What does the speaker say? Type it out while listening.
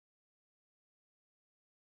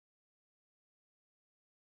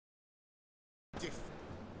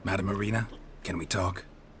Madam Arena, can we talk?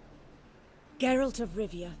 Geralt of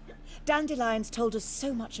Rivia. Dandelion's told us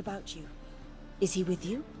so much about you. Is he with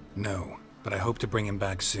you? No, but I hope to bring him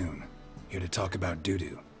back soon. Here to talk about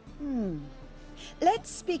Dudu. Let's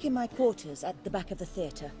speak in my quarters at the back of the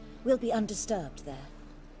theater. We'll be undisturbed there.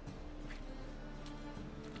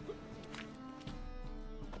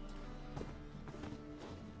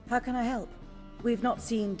 How can I help? We've not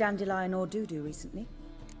seen Dandelion or Dudu recently.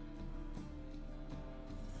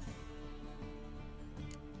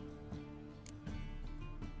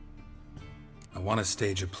 I want to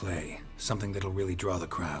stage a play, something that'll really draw the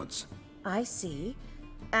crowds. I see.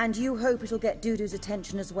 And you hope it'll get Dudu's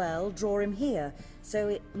attention as well, draw him here. So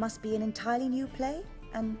it must be an entirely new play?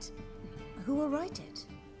 And who will write it?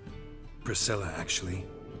 Priscilla, actually.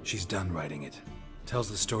 She's done writing it. Tells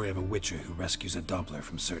the story of a witcher who rescues a Doppler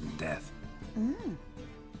from certain death.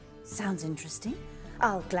 Sounds interesting.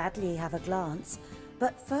 I'll gladly have a glance.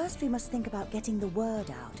 But first we must think about getting the word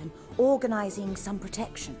out and organizing some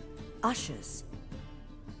protection. Ushers.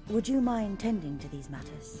 Would you mind tending to these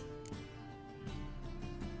matters?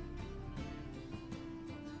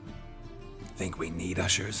 Think we need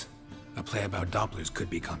ushers? A play about Dopplers could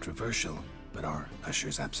be controversial, but are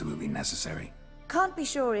ushers absolutely necessary? Can't be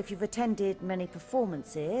sure if you've attended many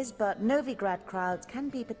performances, but Novigrad crowds can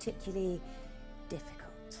be particularly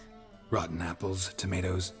difficult. Rotten apples,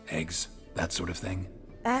 tomatoes, eggs, that sort of thing?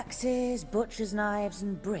 Axes, butcher's knives,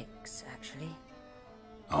 and bricks, actually.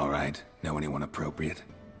 All right. Know anyone appropriate?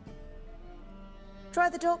 Try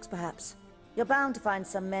the docks, perhaps. You're bound to find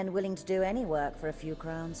some men willing to do any work for a few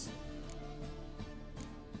crowns.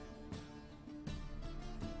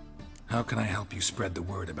 How can I help you spread the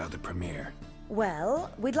word about the premiere?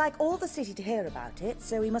 Well, we'd like all the city to hear about it,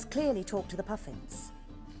 so we must clearly talk to the Puffins.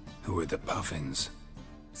 Who are the Puffins?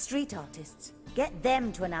 Street artists. Get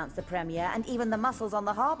them to announce the premiere, and even the muscles on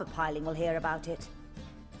the harbour piling will hear about it.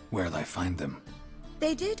 Where'll I find them?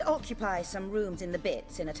 They did occupy some rooms in the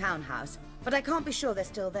Bits in a townhouse, but I can't be sure they're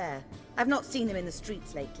still there. I've not seen them in the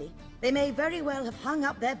streets lately. They may very well have hung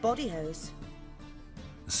up their body hose.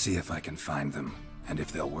 See if I can find them, and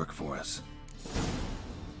if they'll work for us.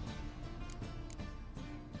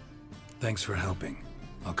 Thanks for helping.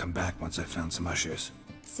 I'll come back once I've found some ushers.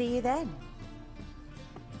 See you then.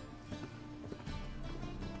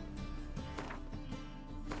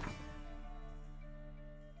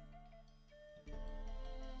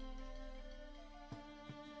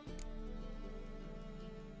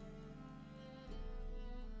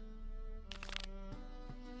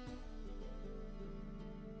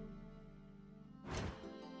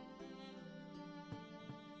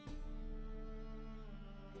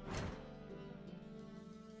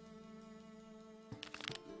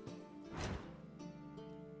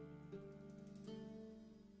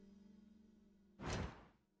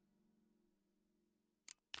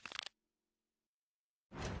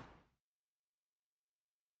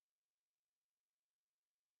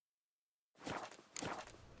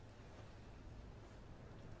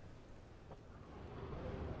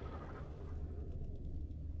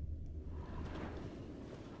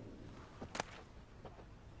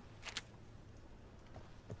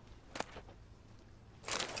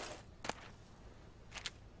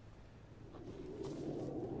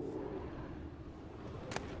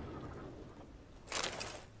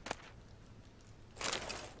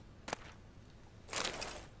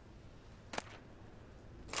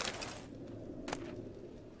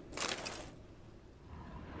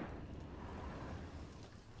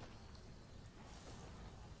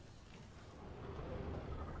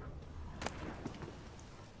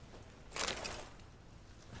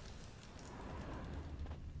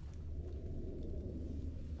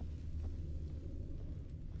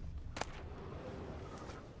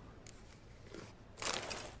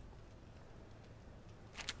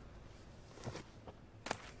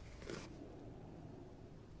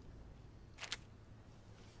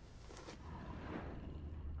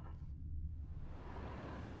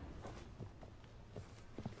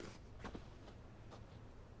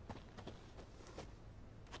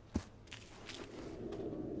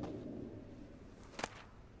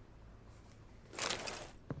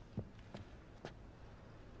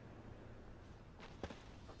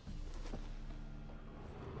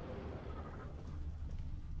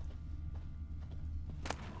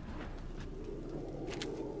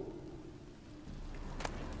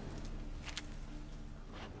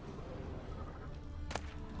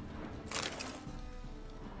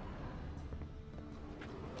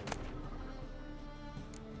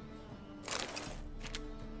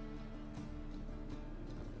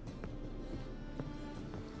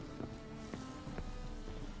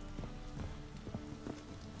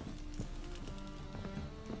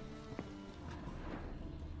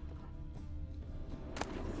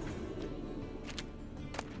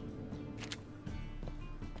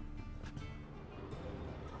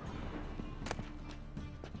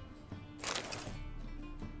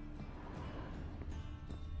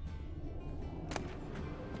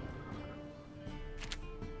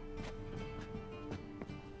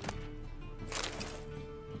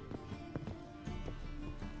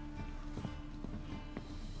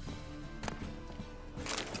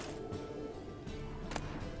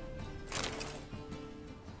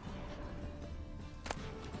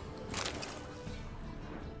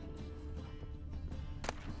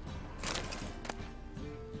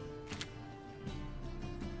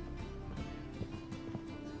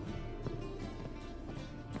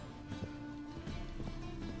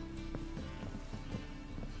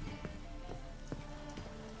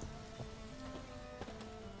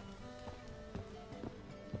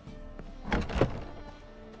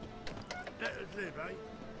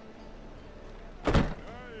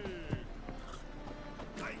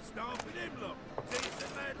 with him, look. See, it's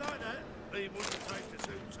a man like that. He wouldn't take the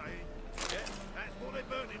soothsaying. Yeah, that's what they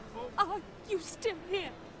burn him for. Are you still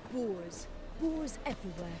here? Boars. Boars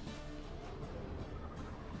everywhere.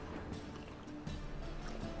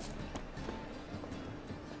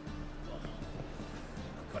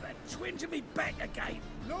 I've got that twinge in me back again.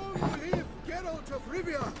 Long live Geralt of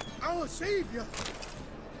Rivia, our savior!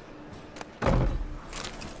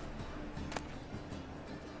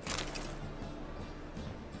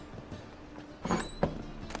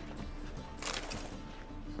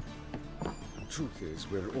 Truth is,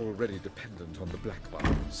 we're already dependent on the Black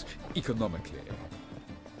Ones, economically.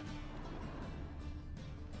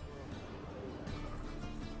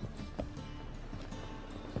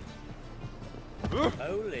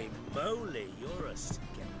 Holy moly, you're a scamp.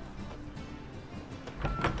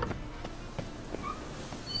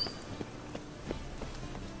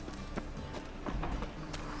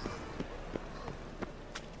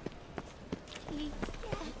 Please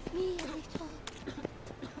get me a little.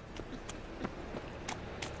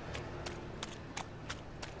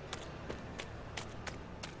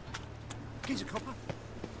 He's a copper.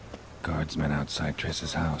 Guardsmen outside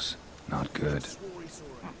Triss's house. Not good.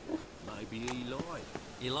 Maybe he lied.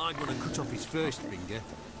 He lied when I cut off his first finger.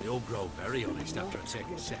 They all grow very honest after I take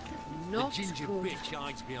a second. Not the ginger good. bitch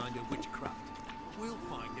hides behind her witchcraft. We'll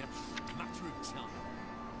find her. Matter of time.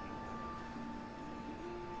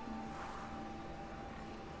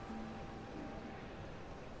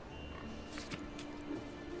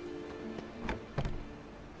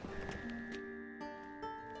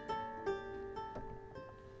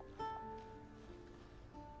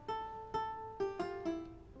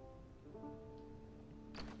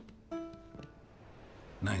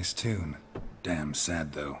 Nice tune. Damn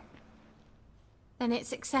sad, though. Then it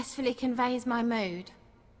successfully conveys my mood.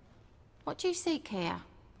 What do you seek here?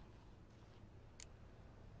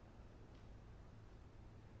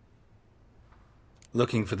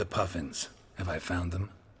 Looking for the puffins. Have I found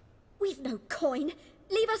them? We've no coin.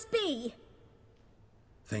 Leave us be.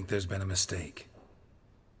 Think there's been a mistake.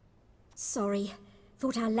 Sorry.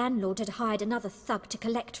 Thought our landlord had hired another thug to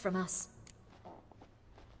collect from us.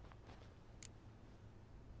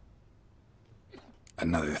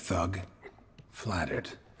 Another thug? Flattered.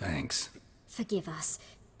 Thanks. Forgive us.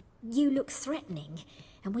 You look threatening,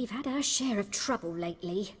 and we've had our share of trouble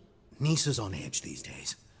lately. Nisa's on edge these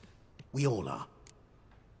days. We all are.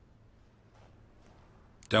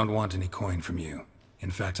 Don't want any coin from you. In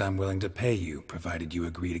fact, I'm willing to pay you, provided you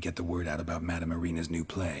agree to get the word out about Madame Irina's new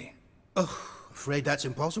play. Oh, afraid that's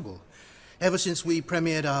impossible. Ever since we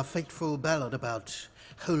premiered our fateful ballad about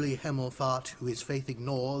Holy Hemelfart, who his faith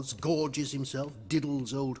ignores, gorges himself,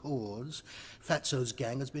 diddles old whores, Fatso's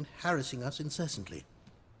gang has been harassing us incessantly.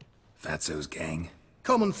 Fatso's gang?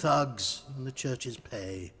 Common thugs in the church's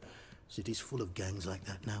pay. City's full of gangs like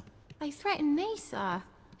that now. They threatened Nisa.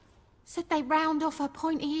 Said they round off her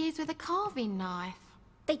pointy ears with a carving knife.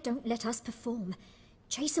 They don't let us perform.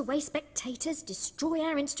 Chase away spectators, destroy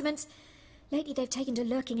our instruments. Lately they've taken to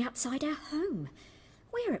lurking outside our home.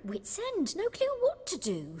 We're at wit's end, no clue what to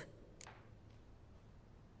do.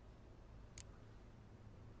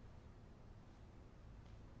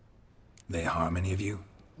 They harm any of you?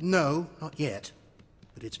 No, not yet.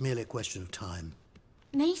 But it's merely a question of time.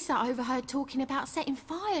 Nisa overheard talking about setting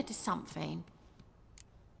fire to something.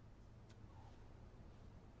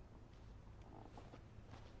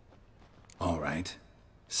 All right.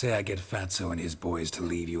 Say I get Fatso and his boys to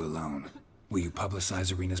leave you alone. Will you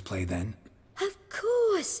publicize Irina's play then? Of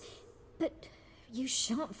course, but you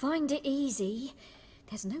shan't find it easy.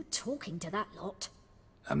 There's no talking to that lot.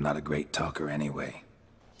 I'm not a great talker anyway.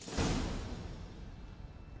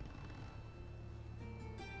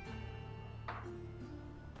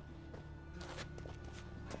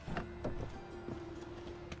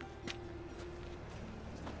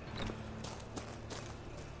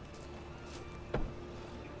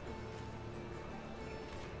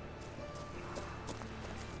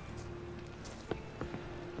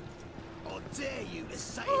 Dare you to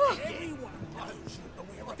say it again? Everyone knows you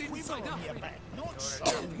are a quiver on your back, not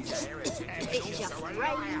stones. It just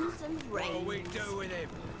rains and rains. What do we do with him?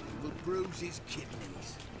 We'll bruise his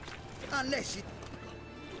kidneys. Unless you...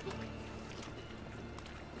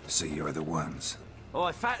 So you're the ones.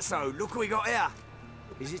 Oi, Fatso, look what we got here.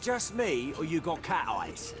 Is it just me, or you got cat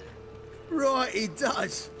eyes? Right, he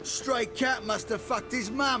does. Stray cat must have fucked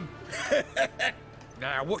his mum.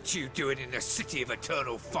 Now, what you doing in the city of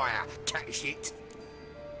eternal fire, cat shit?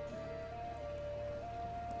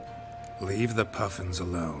 Leave the puffins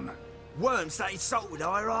alone. Worms that insulted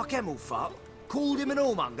Hierarch Hemelfart? Called him an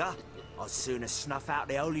whoremonger? I'd sooner snuff out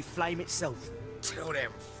the holy flame itself. Tell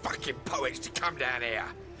them fucking poets to come down here.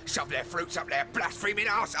 Shove their fruits up their blaspheming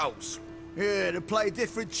arseholes. Yeah, to play a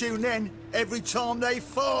different tune then, every time they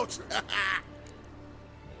fought.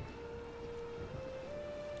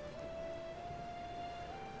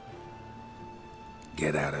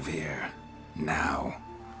 Get out of here. Now.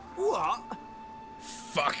 What?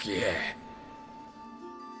 Fuck yeah.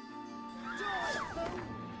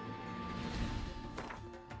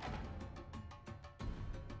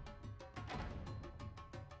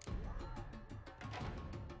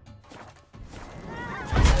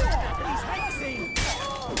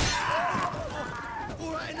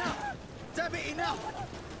 Alright, enough! Damn it, enough!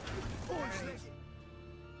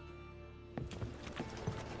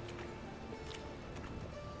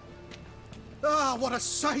 Ah, what a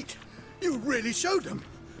sight! You really showed them.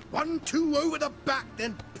 1-2 over the back,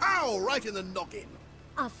 then pow! Right in the noggin.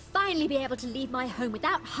 I'll finally be able to leave my home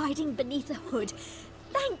without hiding beneath a hood.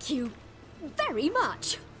 Thank you very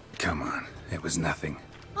much. Come on, it was nothing.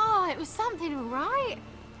 Oh, it was something, all right.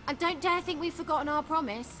 I don't dare think we've forgotten our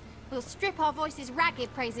promise. We'll strip our voices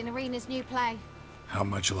ragged praising Arena's new play. How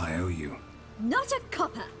much will I owe you? Not a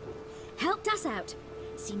copper. Helped us out.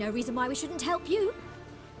 See no reason why we shouldn't help you.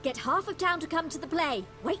 Get half of town to come to the play.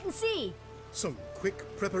 Wait and see. Some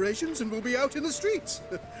quick preparations and we'll be out in the streets.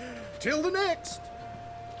 Till the next.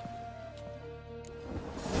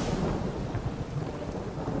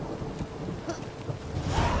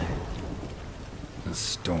 A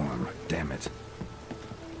storm, damn it.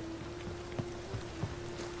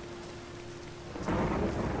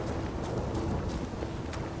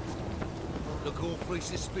 Look awfully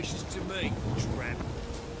suspicious to me, tramp.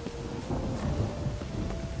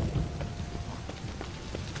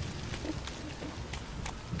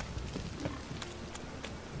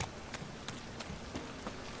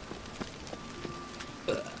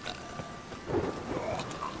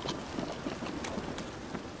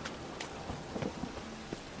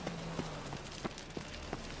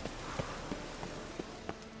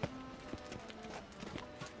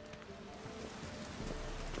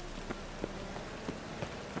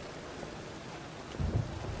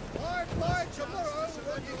 Buy tomorrow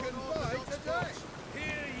what you can buy today.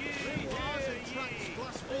 Hear ye,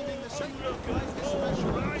 Blaspheming the sacred all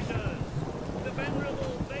riders! The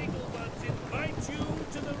venerable Bagelbuds invite you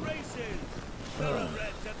to the races.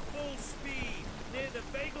 Thoroughbreds at full speed near the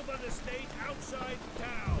Bagelbud estate outside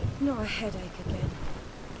town. Not a headache again.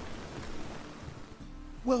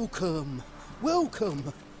 Welcome.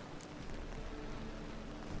 Welcome.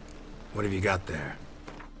 What have you got there?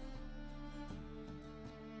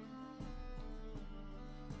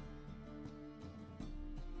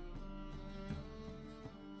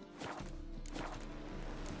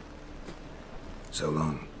 So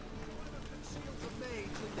long.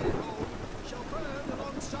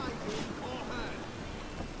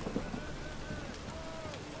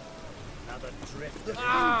 Another drift of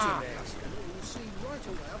You'll see right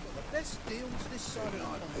away I've got the best deals this side of the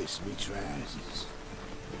pond. Piss me trousers.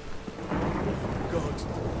 God,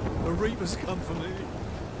 the Reapers come for me.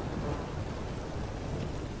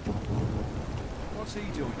 What's he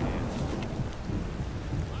doing here?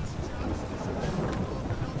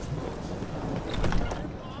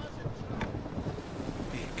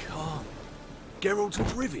 Geralt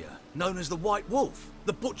of Rivia, known as the White Wolf,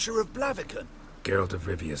 the Butcher of Blaviken. Geralt of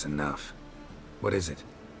Rivia's enough. What is it?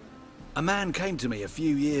 A man came to me a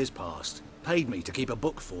few years past, paid me to keep a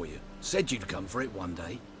book for you, said you'd come for it one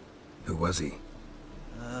day. Who was he?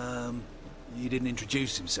 He didn't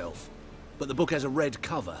introduce himself. But the book has a red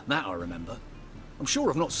cover, that I remember. I'm sure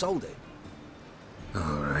I've not sold it.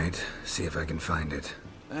 All right, see if I can find it.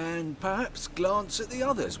 And perhaps glance at the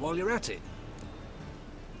others while you're at it.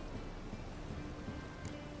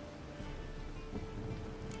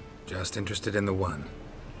 Just interested in the one.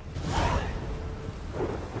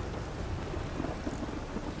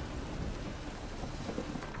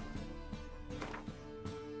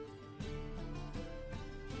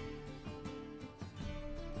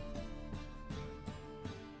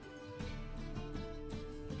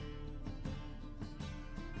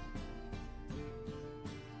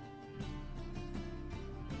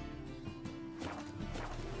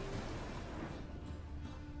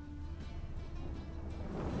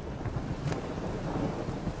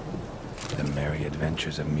 The Merry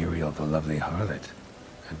Adventures of Muriel the Lovely Harlot,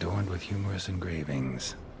 adorned with humorous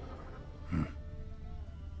engravings.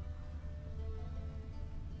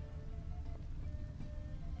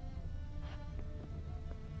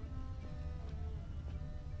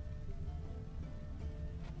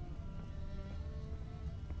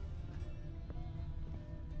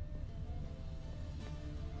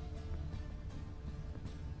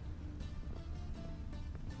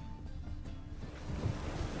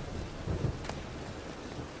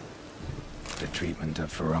 treatment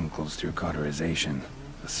of furuncles through cauterization.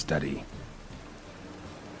 A study.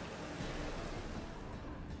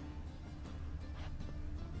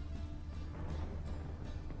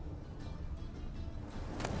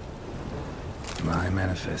 My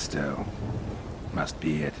manifesto. Must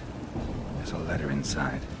be it. There's a letter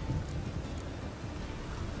inside.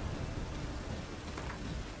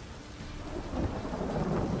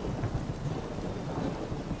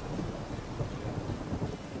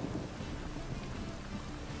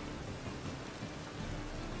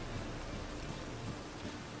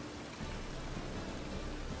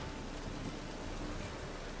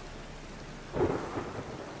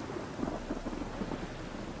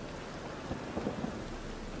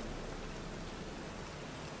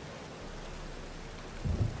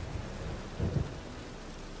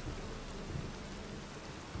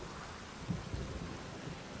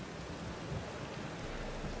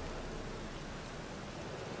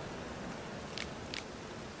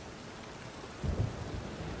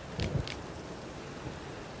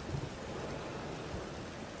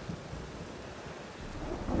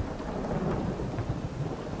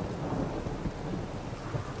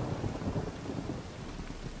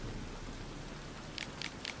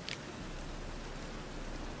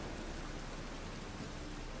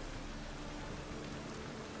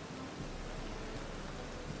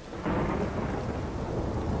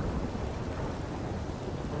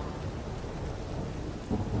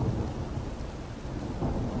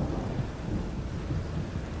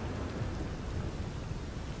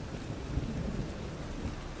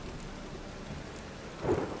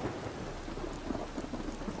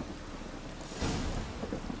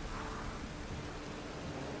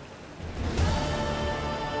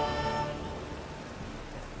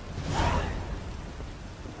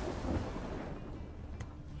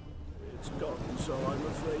 So I'm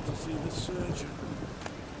afraid to see the surgeon.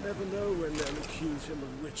 Never know when they'll accuse him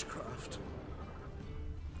of witchcraft.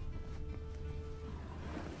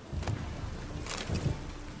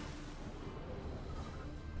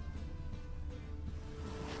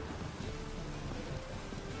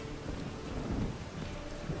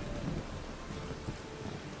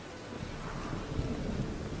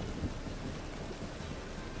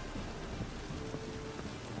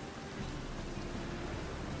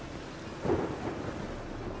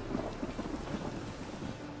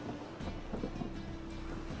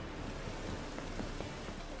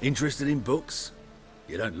 Interested in books?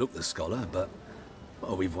 You don't look the scholar, but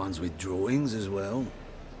well, we've ones with drawings as well.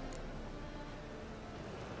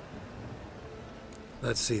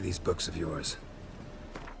 Let's see these books of yours.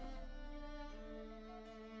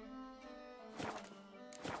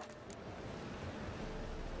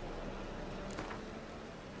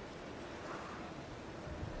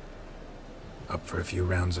 Up for a few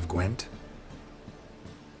rounds of Gwent?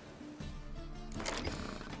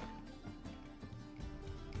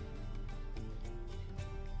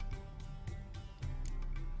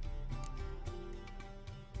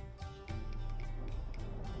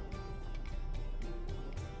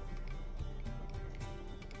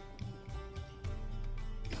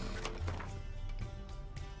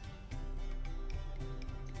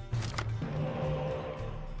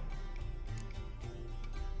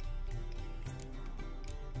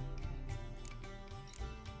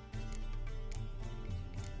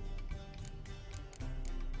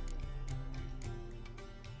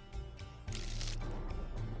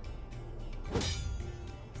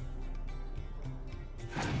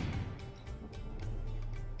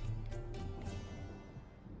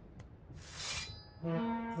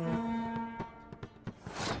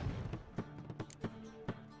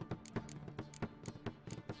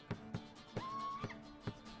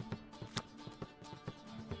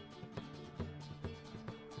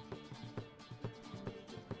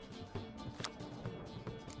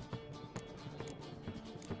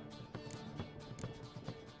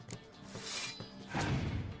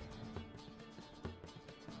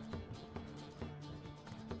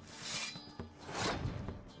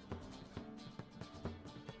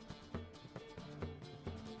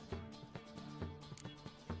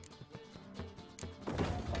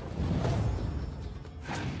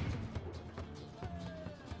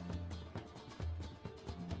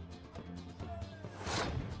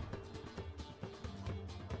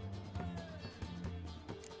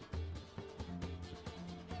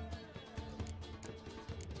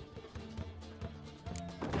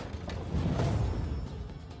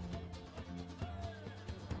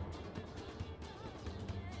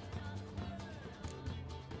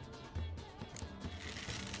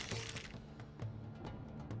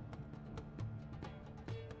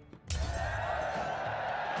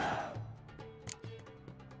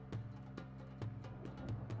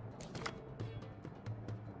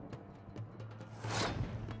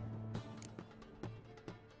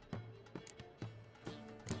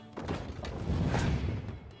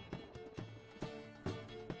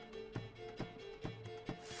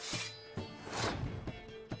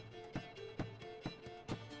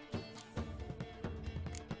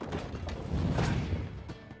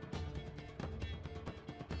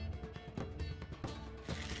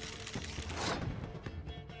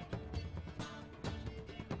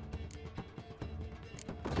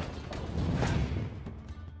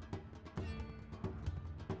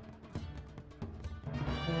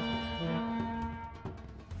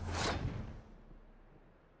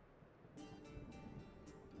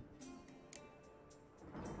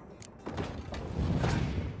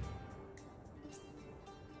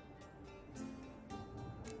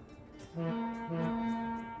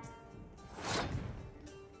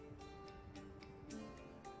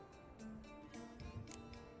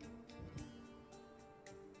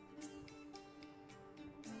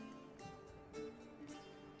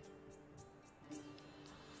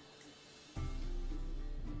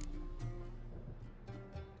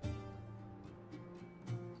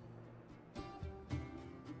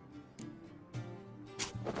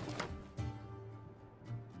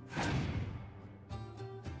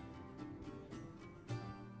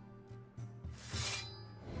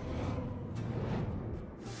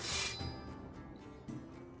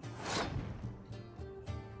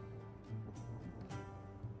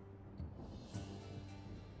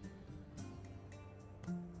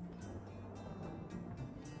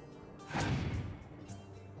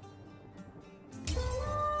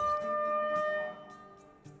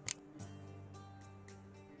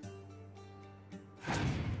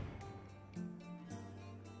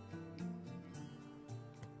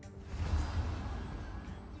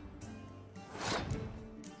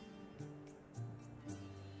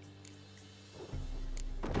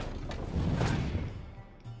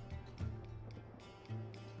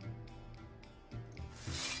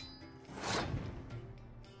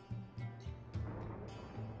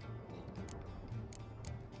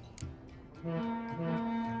 Ah,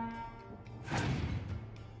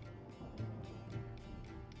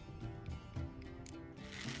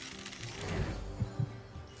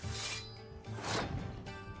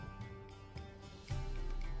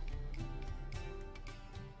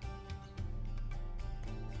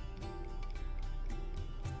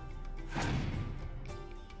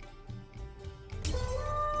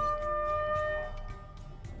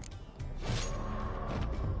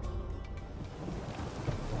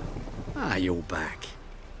 you're back.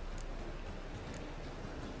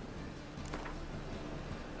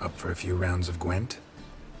 Up for a few rounds of Gwent?